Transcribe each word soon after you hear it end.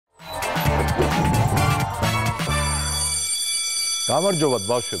გამარჯობათ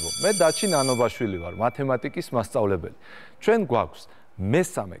ბავშვებო, მე დაჩი ნანობაშვილი ვარ, მათემატიკის მასწავლებელი. ჩვენ გვაქვს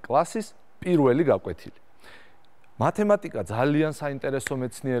მესამე კლასის პირველი გაკვეთილი. მათემატიკა ძალიან საინტერესო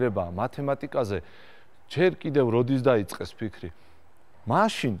მეცნიერებაა, მათემატიკაზე ჯერ კიდევ როდის დაიწყეს ფიქრი.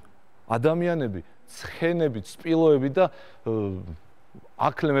 მაშინ ადამიანები ცხენებით, სპილოებით და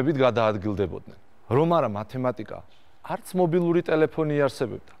აკლემებით გადაადგილდებოდნენ. რომ არა მათემატიკა არც მობილური ტელეფონი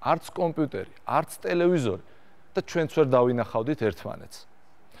იარსებებდა, არც კომპიუტერი, არც ტელევიზორი და ჩვენც ვერ დავინახავდით ერთმანეთს.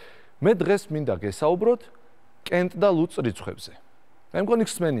 მე დღეს მინდა გესაუბროთ კენტ და ლუწ რიცხვებზე. მე მგონი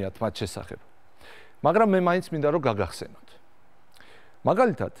ხსმენიათ მათ შესახებ. მაგრამ მე მაინც მინდა რომ გაგახსენოთ.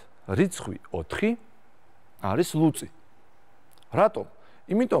 მაგალითად, რიცხვი 4 არის ლუწი. რატომ?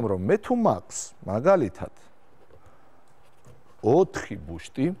 იმიტომ რომ მე თუ მაქვს მაგალითად 4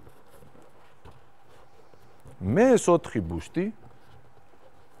 ბუშტი, მე ეს 4 ბუშტი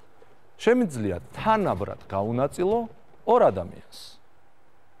შემიძლია თანაბრად გაუნაწილო ორ ადამიანს.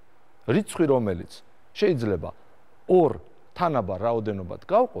 რიცხვი, რომელიც შეიძლება ორ თანაბარ რაოდენობად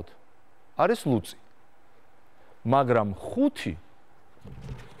გავყოთ, არის ლუწი. მაგრამ 5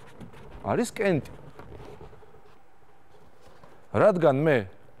 არის კენტი. რადგან მე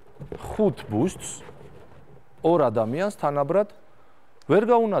 5 ბუშტს ორ ადამიანს თანაბრად ვერ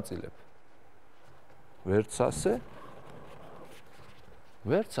გაუნაწილებ. ვერც ასე,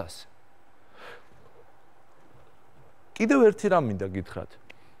 ვერც ასე. კიდევ ერთი რამ მინდა გითხრათ.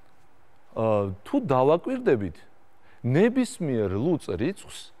 თუ დავაკვირდებით, ნებისმიერ ლუწ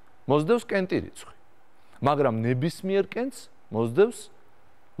რიცხვს მოსდევს კენტი რიცხვი. მაგრამ ნებისმიერ კენტს მოსდევს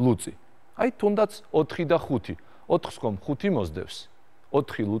ლუწი. აი თუნდაც 4 და 5. 4-ს ხომ 5 მოსდევს.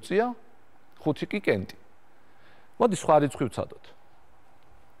 4 ლუწია, 5 კი კენტი. მოდი სხვა რიცხვი ვცადოთ.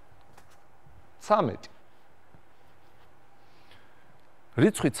 13.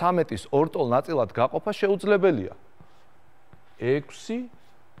 რიცხვი 13-ის ორტოლ ნაწილად გაყოფა შეუძლებელია. 6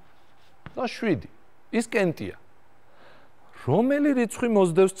 და 7. ის კენტია. რომელი რიცხვი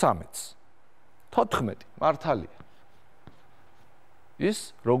მოსდევს 13-ს? 14, მართალია.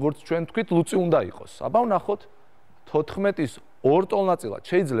 ის, როგორც ჩვენ თქვით, ლუწი უნდა იყოს. აბა ვნახოთ, 14-ის ორტოლ ნაწილად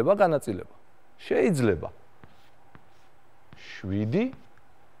შეიძლება განაწილება? შეიძლება. 7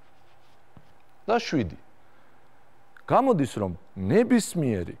 და 7. გამოდის, რომ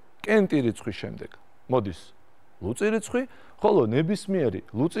ნებისმიერი კენტი რიცხვის შემდეგ მოდის ლუწი რიცხვი, ხოლო ნებისმიერი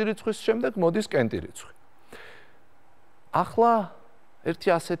ლუწი რიცხვის შემდეგ მოდის კენტი რიცხვი. ახლა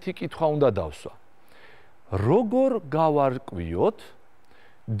ერთი ასეთი კითხვა უნდა დავსვა. როგორ გავარკვიოთ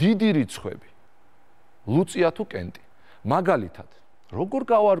დიდი რიცხვები? ლუწია თუ კენტი? მაგალითად, როგორ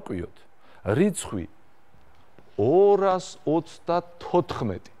გავარკვიოთ რიცხვი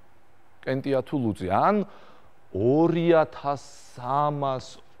 224 კენტია თუ ლუწია, ან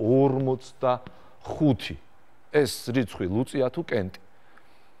 2345 ეს რიცხვი ლუწია თუ კენტი?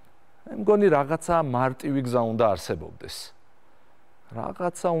 მე მგონი რაღაცა მარტივი გზა უნდა არსებობდეს.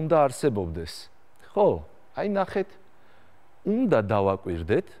 რაღაცა უნდა არსებობდეს. ხო, აი ნახეთ, უნდა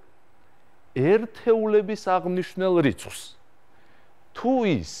დავაკვირდეთ ერთეულების აღნიშნულ რიცხვს. თუ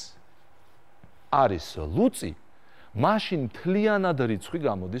ის არის ლუწი, მაშინ მთლიანად რიცხვი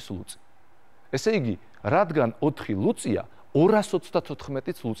გამოდის ლუწი. ესე იგი, რადგან 4 ლუწია,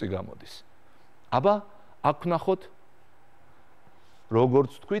 234-იც ლუწი გამოდის. აბა, აქ ვნახოთ,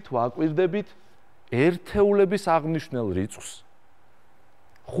 როგორც თქვით, ვაკვირდებით ერთეულების აღნიშნულ რიცხვს.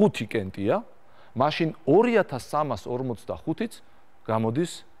 5 კენტია, მაშინ 2345-იც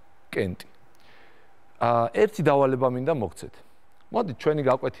გამოდის კენტი. ერთი დავალება მინდა მოგცეთ. მოდით ჩვენი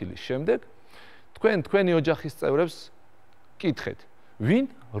გაკვეთილის შემდეგ თქვენი ოჯახის წევრებს კითხეთ, ვინ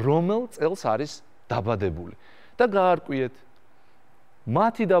რომელ წელს არის დაბადებული და გაარკვიეთ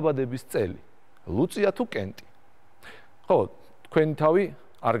მათი დაბადების წელი, ლუწია თუ კენტი. ხო, თქვენი თავი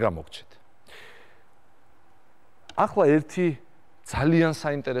არ გამოგჩეთ. ახლა ერთი ძალიან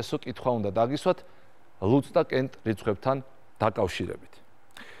საინტერესო კითხვა უნდა დაგისვათ ლუწ და კენტ რიცხვებთან დაკავშირებით.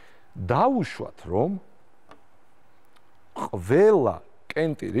 დავუშვათ, რომ ყველა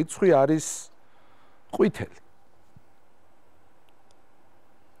კენტი რიცხვი არის ყვითელი.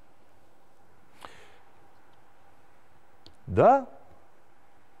 და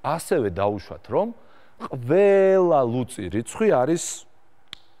ასევე დავუშვათ, რომ ყველა ლუწი რიცხვი არის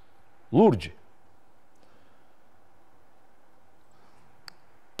ლურჯი.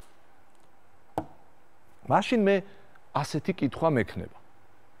 მაშინ მე ასეთი კითხვა მექნება.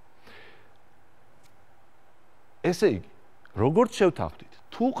 ესე იგი, როგორც შევთანხმდით,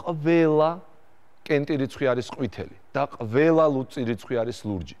 თუ ყველა კენტი რიცხვი არის ყვითელი და ყველა ლუწი რიცხვი არის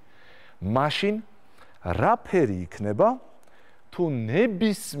ლურჯი, მაშინ რა ფერი იქნება თუ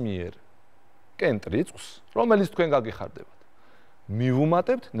ნებისმიერ კენტ რიცხვს, რომელიც თქვენ გაგიხარდებათ,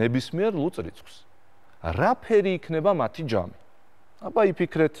 მივუმატებთ ნებისმიერ ლუწ რიცხვს. რა ფერი იქნება მათი ჯამი? აბა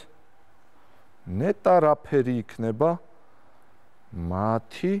იფიქრეთ. ნეტა რა ფერი იქნება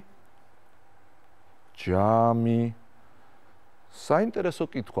მათი ჯამი? საინტერესო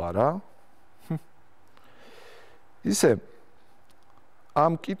კითხვა რა. ისე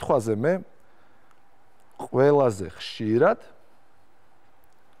ამ კითხვაზე მე ყველაზე ხშირად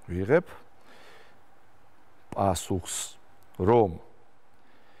ვიღებ პასუხს, რომ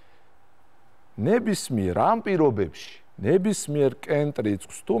ნებისმიერ ამ პირობებში, ნებისმიერ კენტ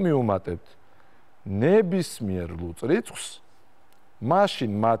რიცხვს თუ მივუმატებთ ნებისმიერ ლუწ რიცხვს,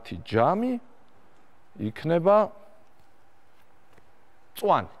 მაშინ მათი ჯამი იქნება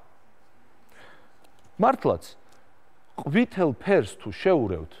წვანი. მართლაც, ყვითელ ფერს თუ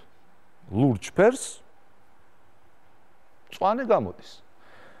შევურევთ ლურჯ ფერს, წვანი გამოდის.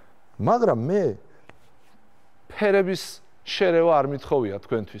 მაგრამ მე ფერების შერევა არ მithოვია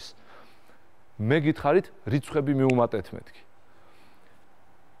თქვენთვის. მე გითხარით რიცხვები მივუმატეთ მეთქი.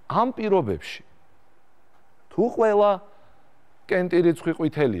 ამ პირობებში თუ ყველა კენტი რიცხვი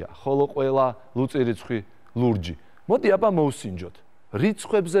ყვითელია, ხოლო ყველა ლუწი რიცხვი ლურჯი, მოდი აბა მოვსინჯოთ.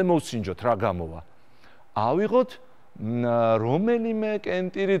 რიცხვებზე მოვსინჯოთ რა გამოვა. ავიღოთ რომელიმე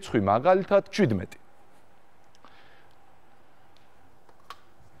კენტი რიცხვი, მაგალითად 17.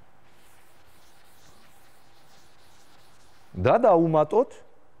 და დავუმატოთ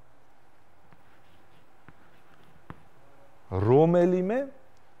რომელიმე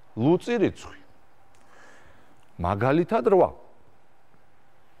ლუწი რიცხვი. მაგალითად 8.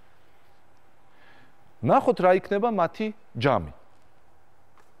 ნახოთ რა იქნება მათი ჯამი.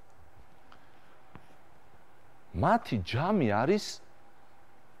 მათი ჯამი არის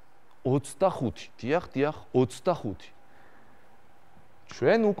 25. დიახ, 25.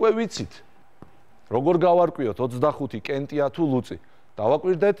 ჩვენ უკვე ვიცით, როგორ გავარკვიოთ 25 კენტია თუ ლუწი.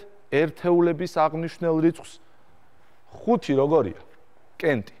 დავაკვირდეთ ერთეულების აღნიშნულ რიცხვს. 5 როგორია?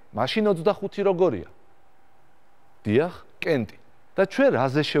 კენტი. მაშინ 25 როგორია? დიახ, კენტი. და ჩვენ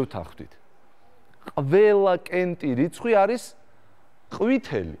რაზე შევთანხმდით? ყველა კენტი რიცხვი არის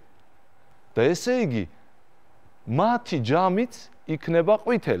ყვითელი. და ესე იგი მათი ჯამიც იქნება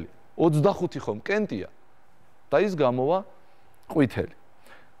ყვითელი. 25 ხომ კენტია და ის გამოვა ყვითელი.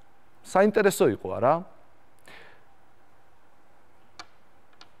 საინტერესო იყო არა?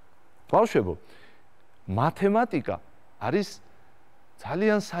 ბავშვებო, მათემატიკა არის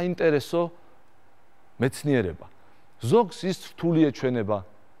ძალიან საინტერესო მეცნიერება. ზოგს ის რთული ეჩვენება,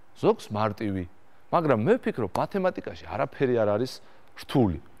 ზოგს მარტივი, მაგრამ მე ვფიქრობ, მათემატიკაში არაფერი არ არის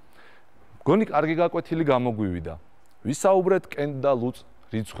რთული. გონი კარგი გაკვეთილი გამოგვივიდა. ვისაუბრეთ კენტ და ლუწ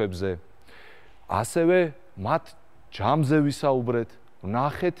რიცხვებზე. ასევე მათ ჯამზე ვისაუბრეთ.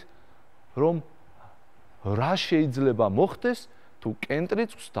 ვნახეთ, რომ რა შეიძლება მოხდეს თუ კენტ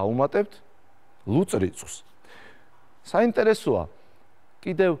რიცხვს დავუმატებთ ლუწ რიცხვს. საინტერესოა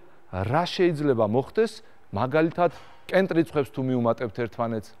კიდევ რა შეიძლება მოხდეს, მაგალითად კენტ რიცხვებს თუ მივუმატებთ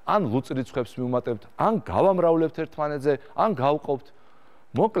ერთმანეთს, ან ლუწ რიცხვებს მივუმატებთ, ან გავამრავლებთ ერთმანეთზე, ან გავყობთ.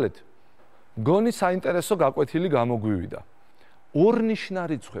 მოკლედ, მგონი საინტერესო გაკვეთილი გამოგვივიდა. ორნიშნა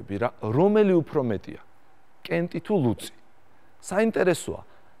რიცხვები, რომელი უფრო მეტია? კენტი თუ ლუწი? საინტერესოა,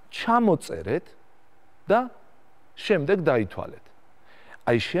 ჩამოწერეთ და შემდეგ დაითვალეთ.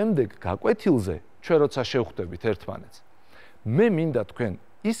 აი შემდეგ გაკვეთილზე ჩვენ როცა შევხვდებით ერთმანეთს, მე მინდა თქვენ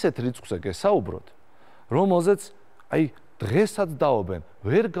ისეთ რიცხვზე გესაუბროთ, რომელზეც აი დღესაც დაობენ,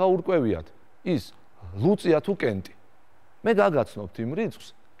 ვერ გაურკვევიათ ის ლუწია თუ კენტი. მე გაგაცნობთ იმ რიცხვს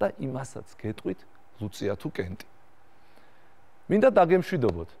და იმასაც გეტყვით ლუწია თუ კენტი. მინდა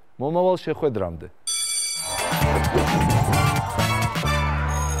დაგემშვიდობოთ მომავალ შეხვედრამდე.